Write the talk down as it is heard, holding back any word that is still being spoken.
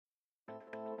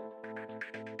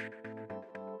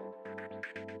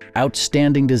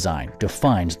Outstanding design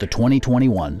defines the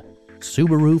 2021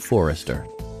 Subaru Forester.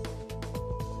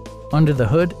 Under the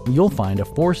hood, you'll find a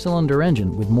 4-cylinder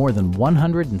engine with more than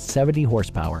 170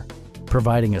 horsepower,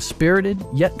 providing a spirited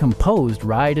yet composed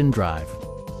ride and drive.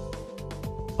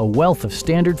 A wealth of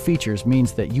standard features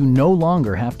means that you no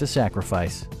longer have to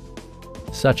sacrifice,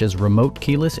 such as remote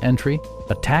keyless entry,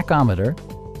 a tachometer,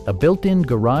 a built-in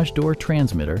garage door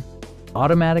transmitter,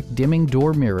 automatic dimming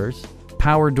door mirrors,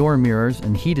 power door mirrors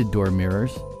and heated door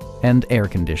mirrors, and air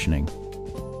conditioning.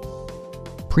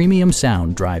 Premium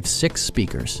sound drives 6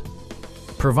 speakers,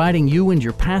 providing you and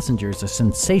your passengers a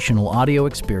sensational audio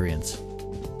experience.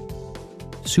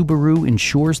 Subaru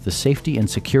ensures the safety and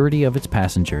security of its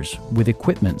passengers with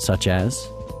equipment such as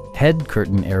head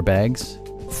curtain airbags,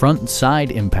 front and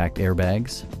side impact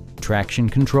airbags, traction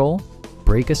control,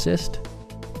 brake assist,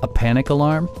 a panic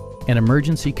alarm, an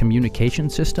emergency communication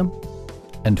system,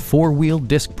 and 4-wheel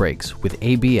disc brakes with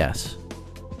ABS.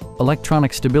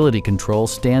 Electronic stability control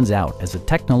stands out as a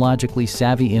technologically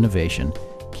savvy innovation,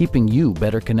 keeping you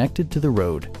better connected to the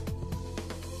road.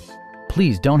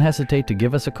 Please don't hesitate to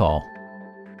give us a call.